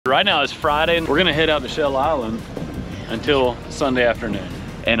Right now it's Friday and we're gonna head out to Shell Island until Sunday afternoon.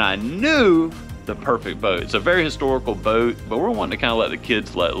 And I knew the perfect boat. It's a very historical boat, but we're wanting to kind of let the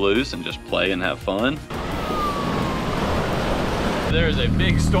kids let loose and just play and have fun. There's a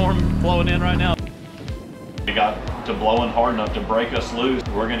big storm blowing in right now. It got to blowing hard enough to break us loose.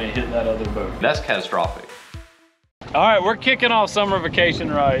 We're gonna hit that other boat. That's catastrophic. All right, we're kicking off summer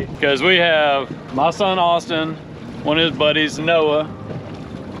vacation right, because we have my son Austin, one of his buddies Noah,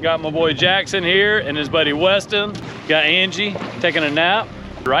 got my boy Jackson here and his buddy Weston, got Angie taking a nap.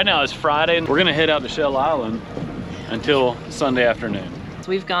 Right now it's Friday and we're gonna head out to Shell Island until Sunday afternoon. So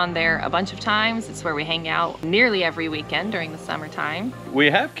we've gone there a bunch of times. It's where we hang out nearly every weekend during the summertime.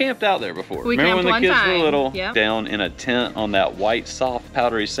 We have camped out there before. We Remember when the kids were little? Yep. Down in a tent on that white, soft,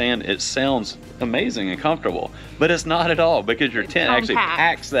 powdery sand. It sounds amazing and comfortable, but it's not at all because your tent actually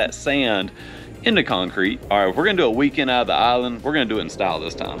packs that sand into concrete. All right, if we're gonna do a weekend out of the island, we're gonna do it in style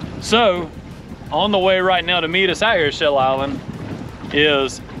this time. So, on the way right now to meet us out here at Shell Island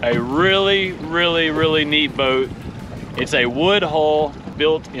is a really, really, really neat boat. It's a wood hull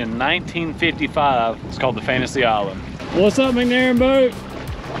built in 1955. It's called the Fantasy Island. What's up, McNaron boat?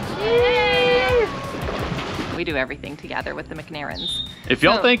 We do everything together with the McNarons. If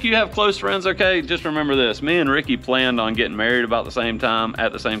y'all think you have close friends, okay, just remember this. Me and Ricky planned on getting married about the same time,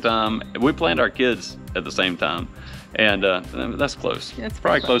 at the same time. We planned our kids at the same time. And that's close. That's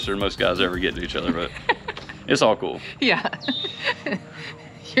probably closer than most guys ever get to each other, but it's all cool. Yeah.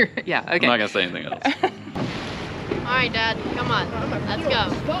 Yeah, okay. I'm not gonna say anything else. All right, Dad, come on, let's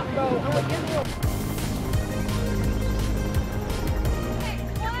go.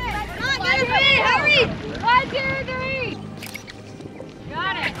 Come on, hurry! 1, 2, 3.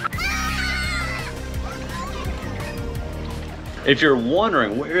 Got it. If you're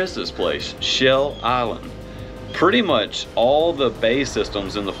wondering, where is this place? Shell Island. Pretty much all the bay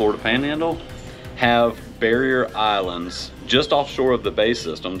systems in the Florida Panhandle have barrier islands just offshore of the bay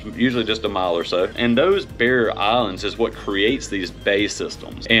systems, usually just a mile or so. And those barrier islands is what creates these bay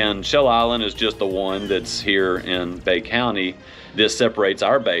systems. And Shell Island is just the one that's here in Bay County that separates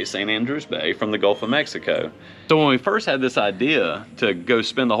our bay, St. Andrews Bay, from the Gulf of Mexico. So when we first had this idea to go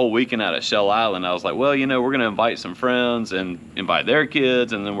spend the whole weekend out at Shell Island, I was like, well, you know, we're gonna invite some friends and invite their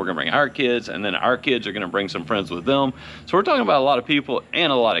kids, and then we're gonna bring our kids, and then our kids are gonna bring some friends with them. So we're talking about a lot of people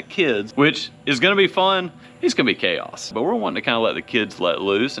and a lot of kids, which is gonna be fun. It's gonna be chaos. But we're wanting to kind of let the kids let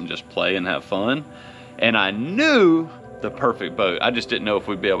loose and just play and have fun. And I knew the perfect boat. I just didn't know if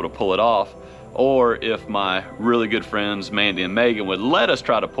we'd be able to pull it off, or if my really good friends, Mandy and Megan, would let us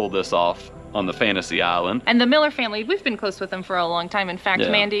try to pull this off on the Fantasy Island. And the Miller family, we've been close with them for a long time. In fact,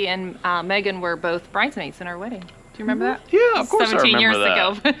 Mandy and Megan were both bridesmaids in our wedding. Do you remember that? Yeah, of course 17 I remember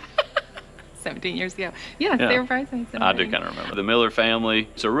years that. ago. 17 years ago. Yeah, they were bridesmaids in our I do wedding. kind of remember. The Miller family,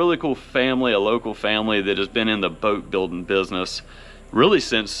 it's a really cool family, a local family that has been in the boat building business really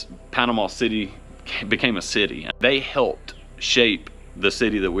since Panama City became a city. They helped shape the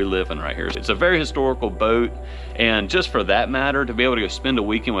city that we live in right here. It's a very historical boat, and just for that matter, to be able to go spend a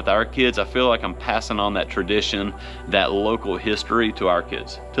weekend with our kids, I feel like I'm passing on that tradition, that local history to our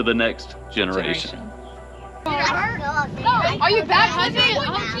kids, to the next generation. Are you back, husband?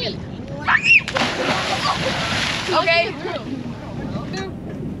 Okay. 2,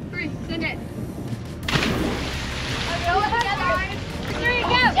 3, send it. Go ahead, guys. 3, go.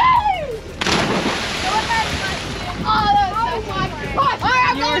 Go ahead. Oh, my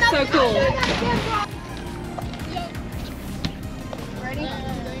God. You are so cool. Ready?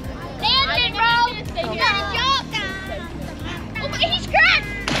 Stand it, bro. You gotta jump. Oh, he's cracked.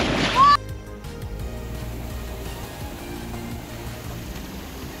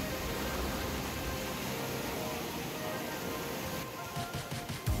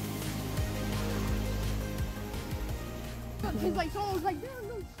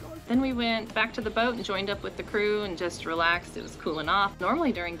 Then we went back to the boat and joined up with the crew and just relaxed. It was cooling off.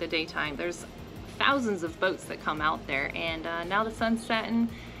 Normally during the daytime, there's thousands of boats that come out there, and now the sun's setting,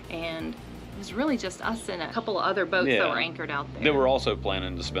 and it was really just us and a couple of other boats that were anchored out there. They were also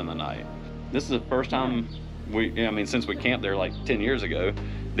planning to spend the night. This is the first time since we camped there like 10 years ago,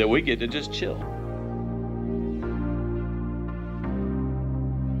 that we get to just chill.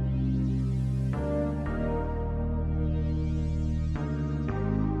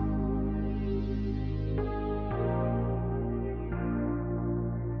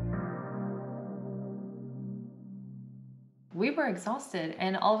 We were exhausted,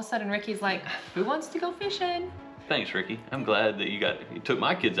 and all of a sudden Ricky's like, who wants to go fishing? Thanks, Ricky. I'm glad that you took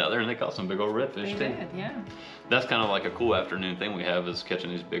my kids out there and they caught some big old redfish too. They did, yeah. That's kind of like a cool afternoon thing we have is catching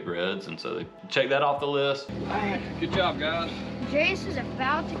these big reds, and so they check that off the list. Good job, guys. Jace was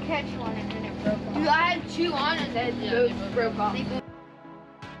about to catch one and then it broke off. Dude, I had 2 on and then both broke off.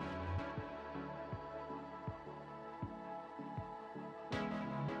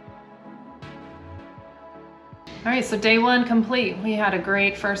 All right, so day 1 complete. We had a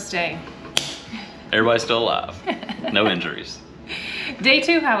great first day. Everybody's still alive. No injuries. Day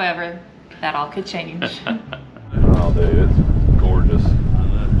 2, however, that all could change. Oh, dude, it's gorgeous. All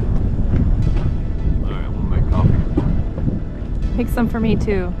right, I'm gonna make coffee. Make some for me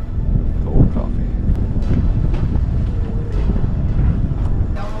too. Cold coffee.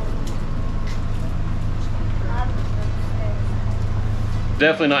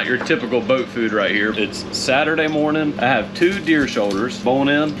 Definitely not your typical boat food right here. It's Saturday morning. I have 2 deer shoulders bone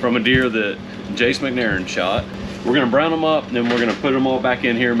in from a deer that Jace McNaron shot. We're gonna brown them up, and then we're gonna put them all back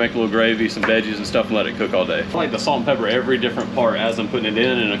in here, make a little gravy, some veggies and stuff, and let it cook all day. I like the salt and pepper every different part as I'm putting it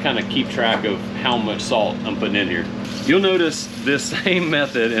in, and I kind of keep track of how much salt I'm putting in here. You'll notice this same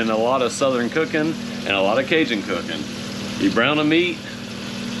method in a lot of Southern cooking and a lot of Cajun cooking. You brown the meat,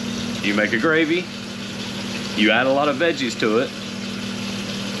 you make a gravy, you add a lot of veggies to it,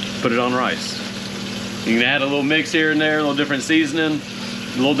 put it on rice. You can add a little mix here and there, a little different seasoning,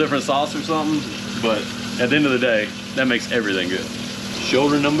 a little different sauce or something, but at the end of the day, that makes everything good.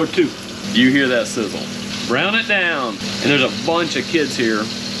 Shoulder number 2. You hear that sizzle. Brown it down. And there's a bunch of kids here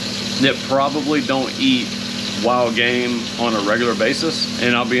that probably don't eat wild game on a regular basis,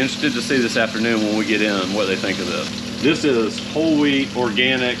 and I'll be interested to see this afternoon when we get in what they think of this. This is whole wheat,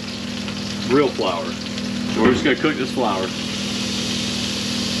 organic, real flour. So we're just gonna cook this flour.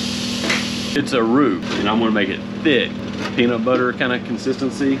 It's a roux, and I'm gonna make it thick. Peanut butter kind of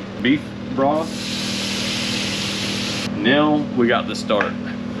consistency. Beef broth. Now we got the start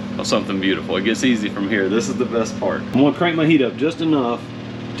of something beautiful. It gets easy from here. This is the best part. I'm gonna crank my heat up just enough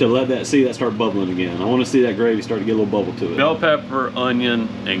to let that start bubbling again. I wanna see that gravy start to get a little bubble to it. Bell pepper, onion,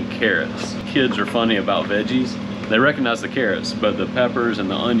 and carrots. Kids are funny about veggies. They recognize the carrots, but the peppers and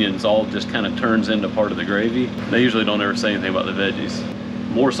the onions all just kind of turns into part of the gravy. They usually don't ever say anything about the veggies.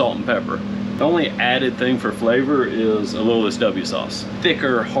 More salt and pepper. The only added thing for flavor is a little SW sauce.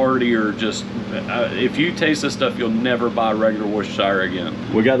 Thicker, heartier, just, if you taste this stuff, you'll never buy regular Worcestershire again.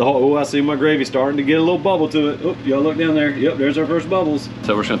 We got the whole, oh, I see my gravy starting to get a little bubble to it. Oh, y'all look down there. Yep, there's our first bubbles.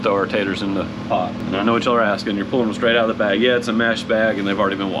 So we're just gonna throw our taters in the pot. And I know what y'all are asking. You're pulling them straight out of the bag. Yeah, it's a mesh bag and they've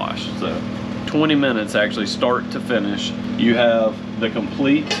already been washed. So 20 minutes actually start to finish. You have the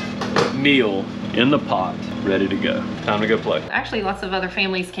complete meal in the pot, ready to go. Time to go play. Actually, lots of other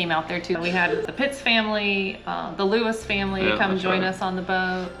families came out there too. We had the Pitts family, the Lewis family come join us on the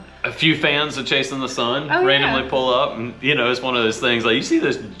boat. A few fans of Chasing the Sun randomly pull up, and you know, it's one of those things like you see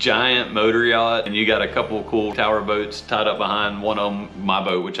this giant motor yacht and you got a couple cool tower boats tied up behind one of them, my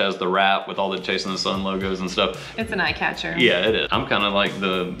boat, which has the wrap with all the Chasing the Sun logos and stuff. It's an eye catcher. Yeah, it is. I'm kind of like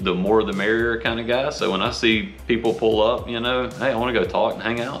the more the merrier kind of guy, so when I see people pull up, you know, hey, I want to go talk and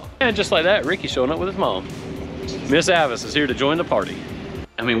hang out. And just like that, Ricky's showing up with his mom. Miss Avis is here to join the party.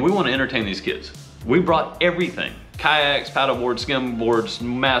 I mean, we want to entertain these kids. We brought everything. Kayaks, paddleboards, skimboards,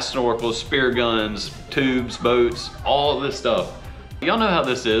 mast snorkels, spear guns, tubes, boats, all of this stuff. Y'all know how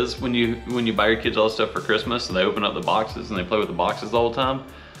this is when you buy your kids all this stuff for Christmas and they open up the boxes and they play with the boxes the whole time.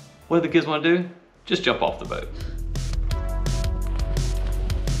 What do the kids want to do? Just jump off the boat.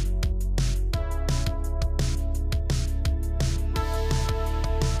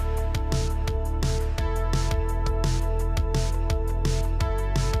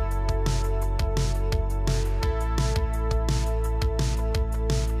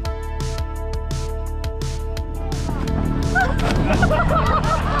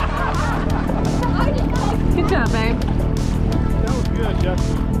 Good job, babe. That was good,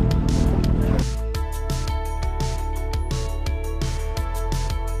 Justin.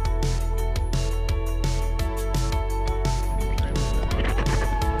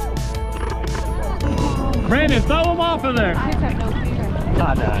 Brandon, throw him off of there. I have no fear.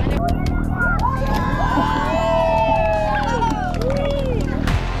 Not that.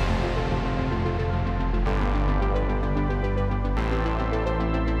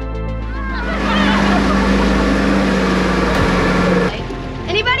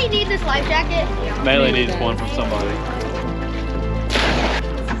 Anybody need this life jacket? Bailey needs one from somebody.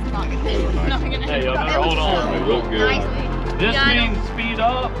 Hey, y'all better hold on. We look good. Nice. This Yeah, I means speed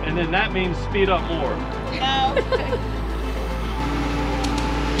up, and then that means speed up more.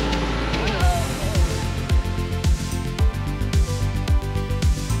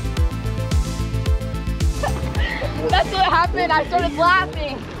 That's what happened. I started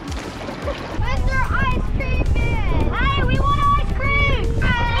laughing. Mr. Ice Cream Man! Hey, we want ice cream!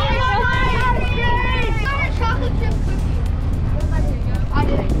 Hey, we want ice cream! Chocolate chip cookie. I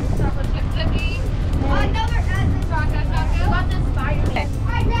did. Chocolate chip cookie. Another chocolate chocolate. What the spider? Okay.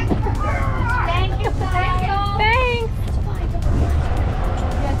 Thank you, Spider. Thanks.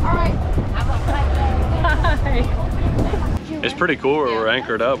 Yes, all right. Hi. It's pretty cool where we're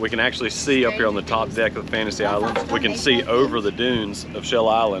anchored up. We can actually see up here on the top deck of Fantasy Island. We can see over the dunes of Shell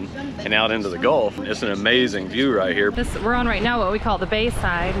Island and out into the Gulf. It's an amazing view right here. We're on right now what we call the bay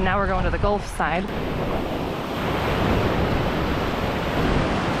side, and now we're going to the Gulf side.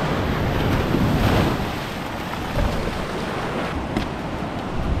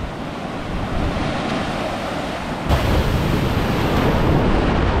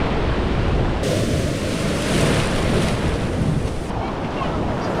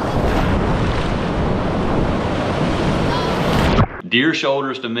 Deer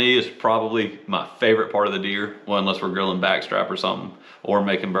shoulders to me is probably my favorite part of the deer. Well, unless we're grilling backstrap or something, or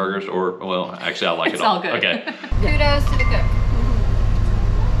making burgers, or, well, actually I like it all. It's all good. Okay. Kudos to the cook.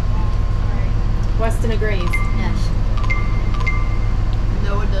 Weston agrees. Yes.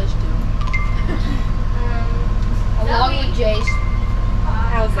 Noah does too. Along with Jace.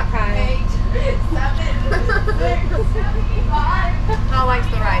 How's it, Kyle? 8, 7, 6, 5. How likes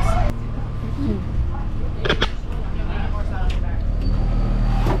the rice?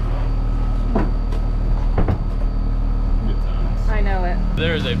 I know it.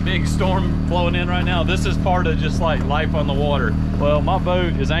 There is a big storm flowing in right now. This is part of just like life on the water. Well, my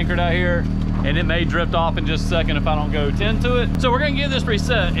boat is anchored out here and it may drift off in just a second if I don't go tend to it. So we're gonna get this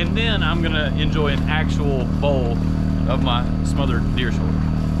reset and then I'm gonna enjoy an actual bowl of my smothered deer shoulder.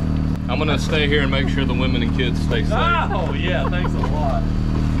 I'm gonna stay here and make sure the women and kids stay safe. Oh yeah, thanks a lot.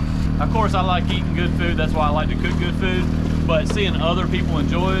 Of course I like eating good food, that's why I like to cook good food, but seeing other people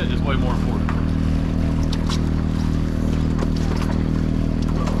enjoy it is way more important.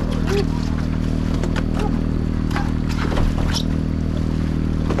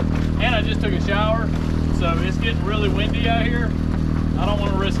 And I just took a shower, so it's getting really windy out here. I don't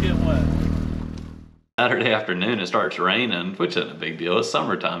want to risk getting wet. Saturday afternoon it starts raining, which isn't a big deal. It's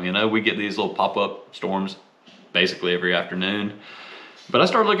summertime, you know. We get these little pop-up storms basically every afternoon. But I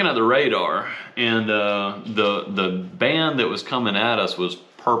started looking at the radar, and the band that was coming at us was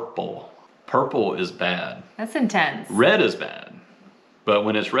purple. Purple is bad. That's intense. Red is bad. But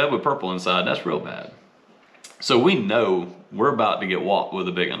when it's red with purple inside, that's real bad. So we know we're about to get whopped with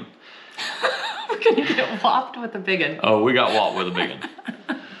a big one. We're gonna get whopped with a big one. Oh, we got whopped with a big one.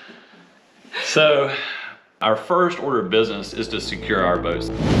 So our first order of business is to secure our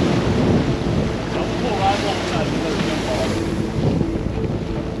boats.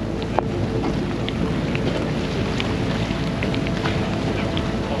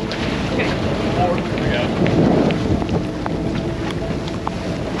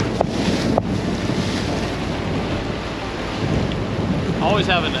 Always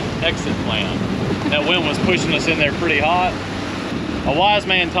have an exit plan. That wind was pushing us in there pretty hot. A wise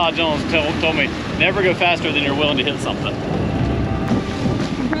man, Todd Jones, told me, never go faster than you're willing to hit something. You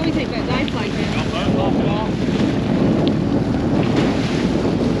can probably take that dive flag down.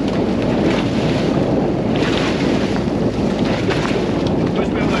 Push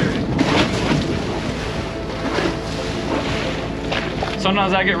me away.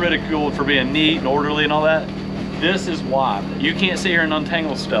 Sometimes I get ridiculed for being neat and orderly and all that. This is why. You can't sit here and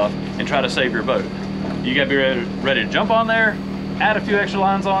untangle stuff and try to save your boat. You gotta be ready to jump on there, add a few extra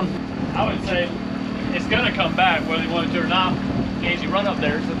lines on. I would say it's gonna come back whether you want it to or not. Angie, run up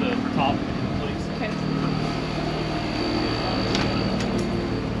there to the top, please. Okay.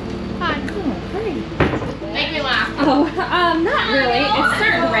 Hi. Oh, great. Make me laugh. Oh, not really. It's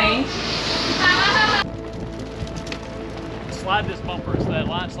certain range. Slide this bumper so that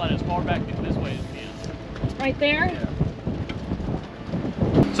line slide as far back this way as you can. Right there? Yeah.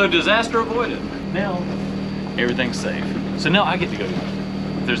 So disaster avoided. Now everything's safe. So now I get to go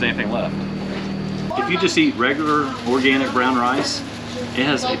if there's anything left. If you just eat regular organic brown rice, it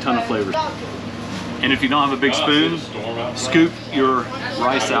has a ton of flavor. And if you don't have a big spoon, scoop your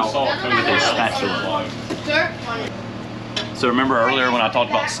rice out with a spatula. So remember earlier when I talked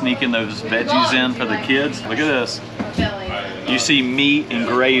about sneaking those veggies in for the kids? Look at this. You see meat and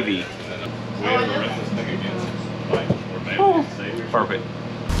gravy. Oh, perfect.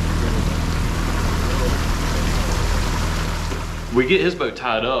 We get his boat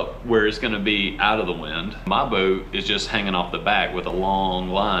tied up where it's going to be out of the wind. My boat is just hanging off the back with a long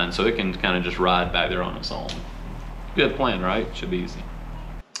line, so it can kind of just ride back there on its own. Good plan, right? Should be easy.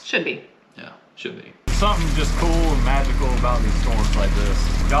 Should be. Yeah, should be. something just cool and magical about these storms like this.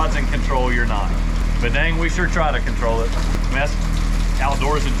 God's in control, you're not. But dang, we sure try to control it. I mean, that's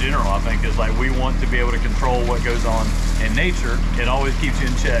outdoors in general, I think, is like we want to be able to control what goes on in nature. It always keeps you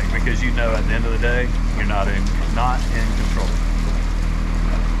in check because you know at the end of the day, you're not in control.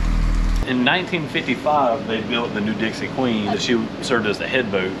 In 1955, they built the New Dixie Queen. She served as the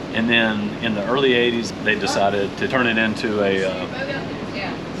head boat. And then in the early 80s, they decided to turn it into a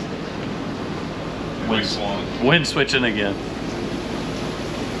wind switching again.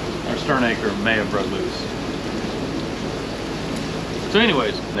 Our stern anchor may have broke loose. So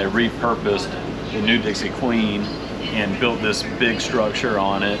anyways, they repurposed the New Dixie Queen and built this big structure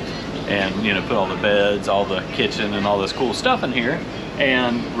on it, and you know, put all the beds, all the kitchen, and all this cool stuff in here,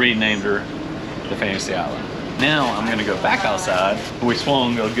 and renamed her the Fantasy Island. Now I'm gonna go back outside. We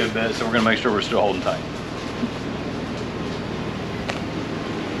swung a good bit, so we're gonna make sure we're still holding tight.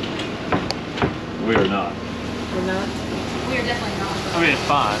 We are not. We're not? We are definitely not. I mean, it's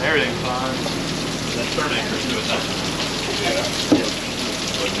fine. Everything's fine. That stern anchor's too attached.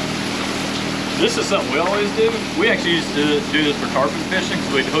 This is something we always do. We actually used to do this for tarpon fishing,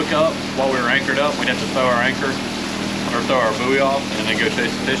 because we'd hook up while we were anchored up. We'd have to throw our anchor or throw our buoy off and then go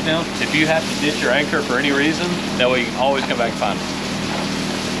chase the fish down. If you have to ditch your anchor for any reason, that way you can always come back and find it.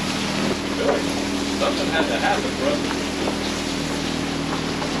 Something had to happen, bro.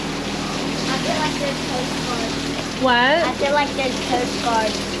 I feel like there's Coast Guard. What? I feel like there's Coast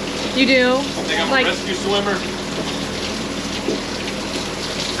Guard. You do? I think I'm a rescue swimmer.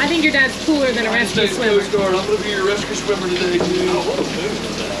 I think your dad's cooler than a rescue swimmer. Coast Guard. I'm gonna be your rescue swimmer today, too. Oh, what movie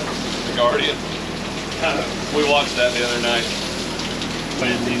was that? The Guardian. We watched that the other night.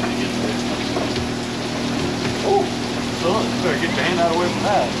 Oh, son, you better get your hand out of the way from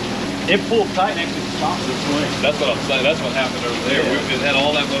that. It pulled tight next to the top of the swing. That's what I'm saying. That's what happened over there. Yeah. We just had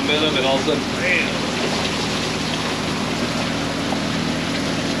all that momentum, and all of a sudden, bam.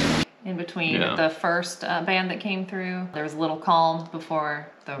 In between Yeah. the first band that came through, there was a little calm before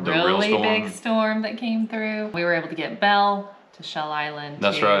the real really storm. big storm that came through. We were able to get Belle to Shell Island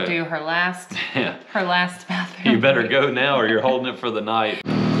That's to right. do her last Yeah. bathroom. You better break. go now or you're holding it for the night.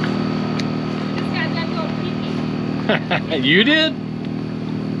 You did?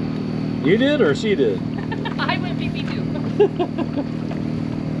 You did or she did? I went pee-pee too.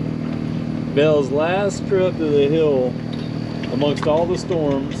 Belle's last trip to the hill amongst all the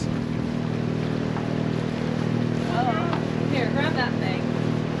storms. Oh, here, grab that thing.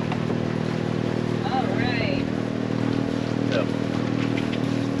 All right. Yep.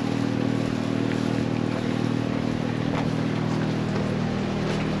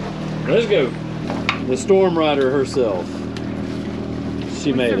 Let's go. The storm rider herself.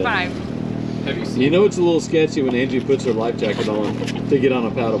 She made Survived. Have you it. seen You know it's a little sketchy when Angie puts her life jacket on to get on a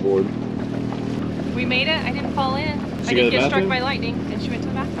paddleboard. We made it. I didn't fall in. She I go to didn't the get struck bathroom? by lightning, and she went to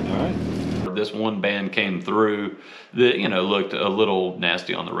the bathroom. All right. This one band came through that, you know, looked a little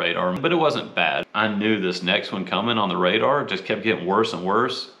nasty on the radar, but it wasn't bad. I knew this next one coming on the radar just kept getting worse and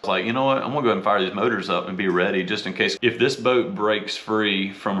worse. I was like, you know what? I'm gonna go ahead and fire these motors up and be ready just in case. If this boat breaks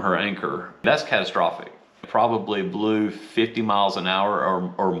free from her anchor, that's catastrophic. Probably blew 50 miles an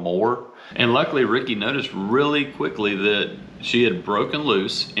hour or more. And luckily, Ricky noticed really quickly that she had broken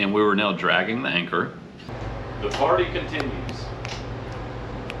loose and we were now dragging the anchor. The party continues.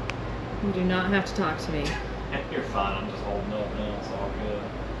 You do not have to talk to me. You're fine, I'm just holding up now, it's all good.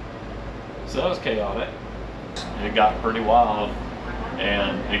 So that was chaotic. It got pretty wild,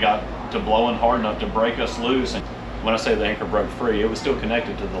 and it got to blowing hard enough to break us loose. And when I say the anchor broke free, it was still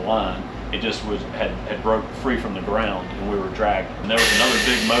connected to the line. It just had broke free from the ground, and we were dragged. And there was another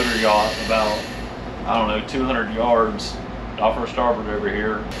big motor yacht about, I don't know, 200 yards off our starboard over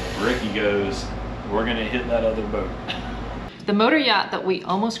here. Ricky goes, we're gonna hit that other boat. The motor yacht that we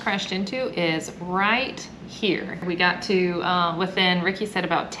almost crashed into is right here. We got to within, Ricky said,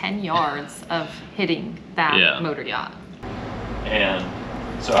 about 10 yards of hitting that motor yacht. And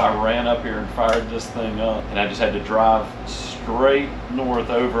so I ran up here and fired this thing up, and I just had to drive straight north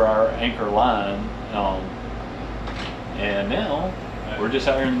over our anchor line. And now we're just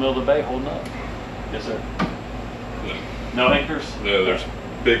out here in the middle of the bay holding up. Yes, sir. No anchors? No, there's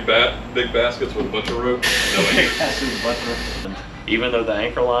big baskets with a bunch of rope. No anchor. Even though the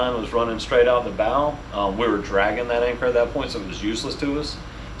anchor line was running straight out the bow, we were dragging that anchor at that point, so it was useless to us.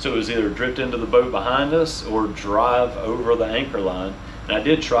 So it was either drift into the boat behind us or drive over the anchor line. And I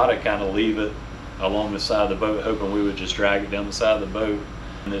did try to kind of leave it along the side of the boat, hoping we would just drag it down the side of the boat.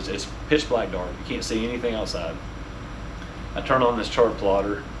 And it's pitch black dark. You can't see anything outside. I turn on this chart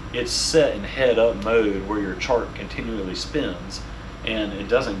plotter. It's set in head up mode where your chart continually spins. and it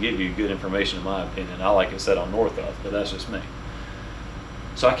doesn't give you good information in my opinion. I like it set on north of, but that's just me.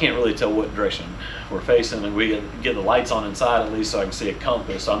 So I can't really tell what direction we're facing, and we get the lights on inside at least so I can see a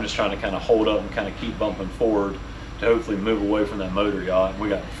compass. So I'm just trying to kind of hold up and kind of keep bumping forward to hopefully move away from that motor yacht. We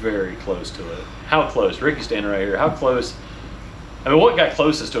got very close to it. How close? Ricky's standing right here. How close? I mean, what got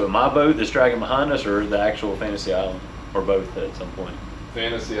closest to it? My boat that's dragging behind us, or the actual Fantasy Island, or both at some point?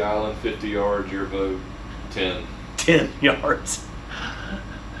 Fantasy Island, 50 yards, your boat, 10. 10 yards.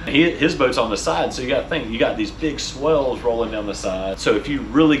 His boat's on the side, so you got to think, you got these big swells rolling down the side. So if you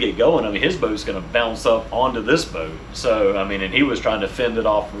really get going, I mean, his boat's going to bounce up onto this boat. So, I mean, and he was trying to fend it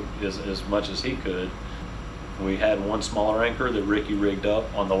off as much as he could. We had one smaller anchor that Ricky rigged up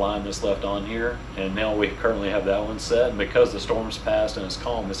on the line that's left on here, and now we currently have that one set. And because the storm's passed and it's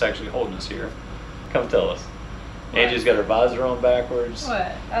calm, it's actually holding us here. Come tell us. What? Angie's got her visor on backwards.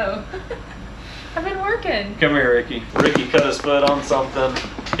 What? Oh. I've been working. Come here, Ricky. Ricky cut his foot on something.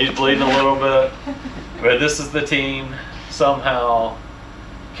 He's bleeding a little bit. But this is the team. Somehow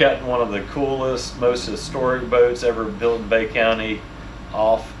kept one of the coolest, most historic boats ever built in Bay County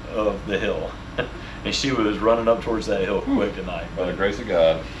off of the hill. And she was running up towards that hill quick tonight. By the grace of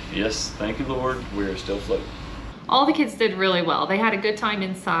God. Yes, thank you, Lord. We're still floating. All the kids did really well. They had a good time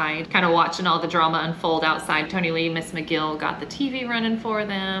inside, kind of watching all the drama unfold outside. Tony Lee, Miss McGill got the TV running for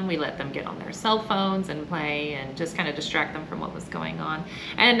them. We let them get on their cell phones and play and just kind of distract them from what was going on.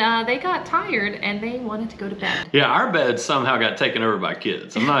 And they got tired and they wanted to go to bed. Yeah, our bed somehow got taken over by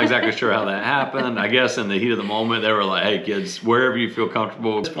kids. I'm not exactly sure how that happened. I guess in the heat of the moment, they were like, hey kids, wherever you feel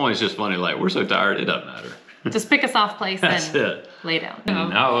comfortable. At this point, it's just funny, like, we're so tired, it doesn't matter. Just pick a soft place and lay down.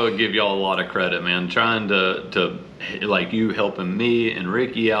 And I will give y'all a lot of credit, man. Trying to like you helping me and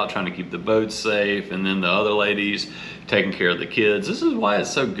Ricky out, trying to keep the boat safe, and then the other ladies taking care of the kids. This is why it's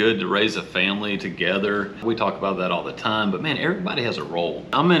so good to raise a family together. We talk about that all the time, but man, everybody has a role.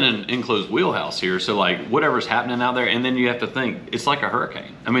 I'm in an enclosed wheelhouse here, so like whatever's happening out there, and then you have to think, it's like a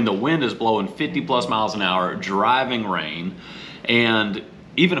hurricane. I mean, the wind is blowing 50 plus miles an hour, driving rain, and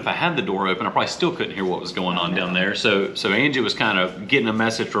even if I had the door open, I probably still couldn't hear what was going on down there. So Angie was kind of getting a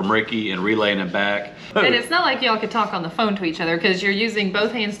message from Ricky and relaying it back. And it's not like y'all could talk on the phone to each other because you're using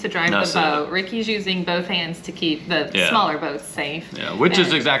both hands to drive the boat. Ricky's using both hands to keep the smaller boats safe. Yeah, which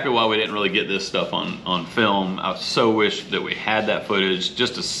is exactly why we didn't really get this stuff on film. I so wish that we had that footage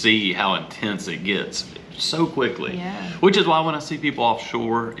just to see how intense it gets so quickly. Yeah. Which is why when I see people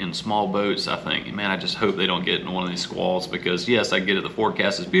offshore in small boats, I think, man, I just hope they don't get in one of these squalls, because yes, I get it, the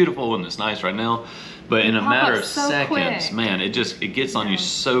forecast is beautiful and it's nice right now, but in a matter of seconds, man, it gets on you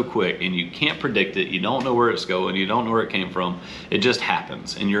so quick, and you can't predict it. You don't know where it's going, you don't know where it came from. It just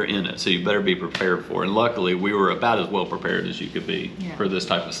happens and you're in it, so you better be prepared for it. And luckily we were about as well prepared as you could be for this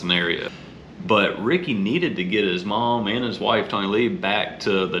type of scenario. But Ricky needed to get his mom and his wife, Tony Lee, back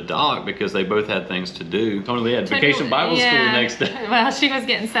to the dock because they both had things to do. Tony Lee had vacation Bible school the next day. Well, she was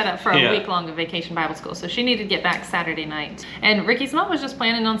getting set up for a week-long vacation Bible school, so she needed to get back Saturday night. And Ricky's mom was just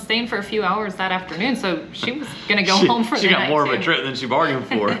planning on staying for a few hours that afternoon, so she was going to go home for the night. She got more of a trip than she bargained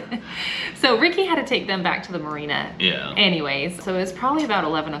for. So Ricky had to take them back to the marina anyways. So it was probably about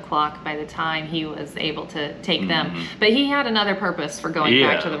 11 o'clock by the time he was able to take them. But he had another purpose for going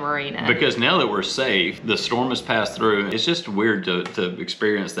back to the marina. Because now that we're safe, the storm has passed through, it's just weird to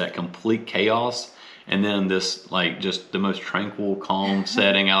experience that complete chaos, and then this, like, just the most tranquil, calm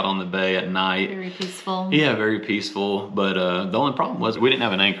setting out on the bay at night. Very peaceful. Yeah, very peaceful. But the only problem was we didn't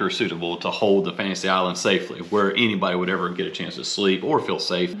have an anchor suitable to hold the Fantasy Island safely, where anybody would ever get a chance to sleep or feel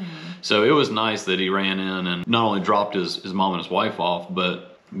safe. So it was nice that he ran in and not only dropped his mom and his wife off,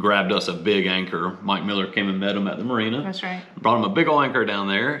 but grabbed us a big anchor. Mike Miller came and met him at the marina. That's right. Brought him a big old anchor down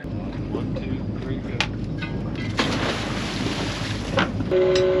there. 1, 2, 3, go.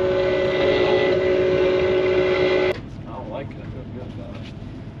 I don't like it. I feel good about it.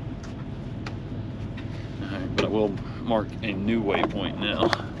 Alright, but I will mark a new waypoint now.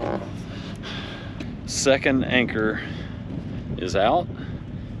 Second anchor is out.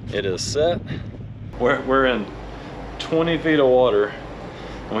 It is set. We're in 20 feet of water,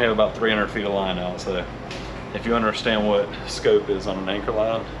 and we have about 300 feet of line out. So if you understand what scope is on an anchor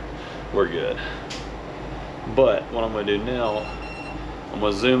line, we're good. But what I'm gonna do now, I'm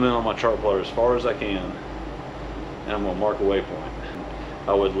gonna zoom in on my chart plotter as far as I can, and I'm gonna mark a waypoint.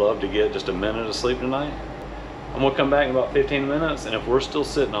 I would love to get just a minute of sleep tonight. I'm gonna come back in about 15 minutes, and if we're still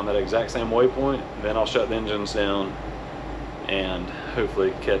sitting on that exact same waypoint, then I'll shut the engines down and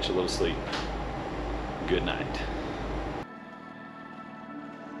hopefully catch a little sleep. Good night.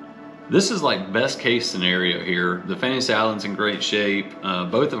 This is like best case scenario here. The Fantasy Island's in great shape.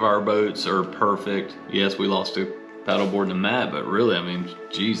 Both of our boats are perfect. Yes, we lost a paddleboard and a mat, but really, I mean,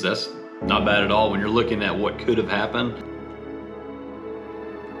 geez, that's not bad at all when you're looking at what could have happened.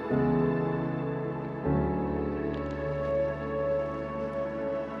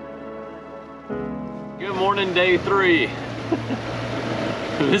 Good morning, day 3.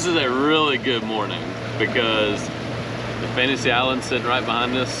 This is a really good morning because the Fantasy Island's sitting right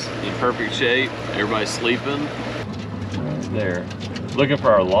behind us in perfect shape. Everybody's sleeping. It's there. Looking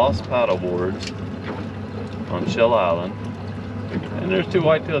for our lost paddle boards on Shell Island. And there's 2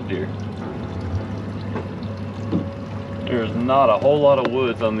 white-tailed deer. There's not a whole lot of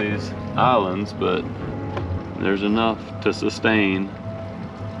woods on these islands, but there's enough to sustain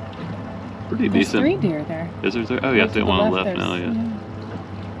pretty decent. There's 3 deer there. Is there 3? Oh, yeah, the one on the left now, yeah.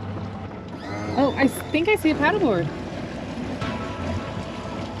 Oh, I think I see a paddleboard.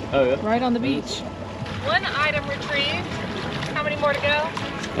 Oh, yeah. Right on the beach. 1 item retrieved. How many more to go?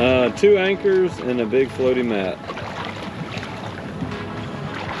 2 anchors and a big floaty mat.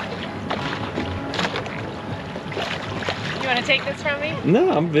 You want to take this from me? No,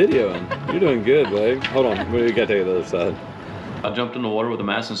 I'm videoing. You're doing good, babe. Hold on, we gotta take it to the other side. I jumped in the water with a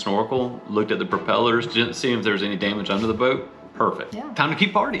mask and snorkel, looked at the propellers, didn't see if there was any damage under the boat. Perfect. Yeah. Time to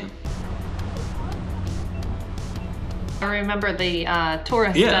keep partying. I remember the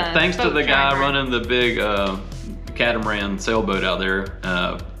tourist. Yeah, thanks to the guy driver. running the big catamaran sailboat out there.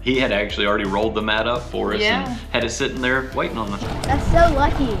 He had actually already rolled the mat up for us and had it sitting there waiting on us. That's so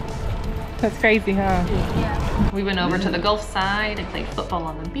lucky. That's crazy, huh? Yeah. We went over to the Gulf side and played football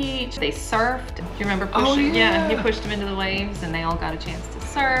on the beach. They surfed. Do you remember pushing? Oh, yeah, you pushed them into the waves and they all got a chance to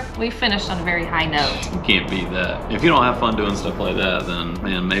surf. We finished on a very high note. You can't beat that. If you don't have fun doing stuff like that, then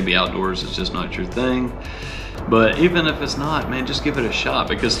man, maybe outdoors is just not your thing. But even if it's not, man, just give it a shot,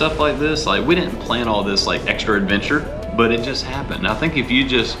 because stuff like this, like, we didn't plan all this like extra adventure, but it just happened. I think if you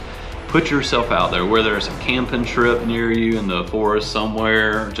just put yourself out there, whether it's a camping trip near you in the forest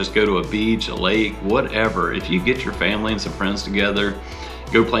somewhere, just go to a beach, a lake, whatever. If you get your family and some friends together,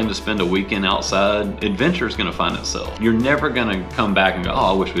 go plan to spend a weekend outside, adventure is gonna find itself. You're never gonna come back and go,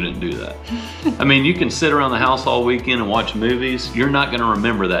 oh, I wish we didn't do that. I mean, you can sit around the house all weekend and watch movies. You're not gonna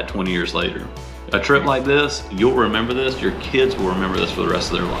remember that 20 years later. A trip like this, you'll remember this, your kids will remember this for the rest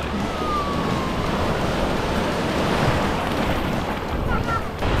of their life.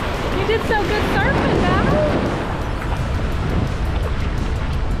 You did so good surfing, Battle.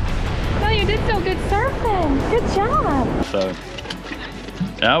 No, you did so good surfing. Good job. So,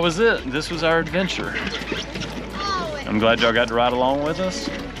 that was it. This was our adventure. I'm glad y'all got to ride along with us.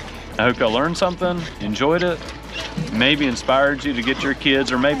 I hope y'all learned something, enjoyed it, maybe inspired you to get your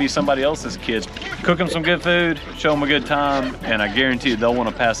kids or maybe somebody else's kids. Cook them some good food, show them a good time, and I guarantee you they'll want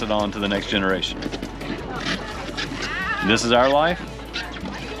to pass it on to the next generation. This is our life.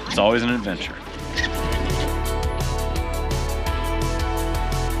 It's always an adventure.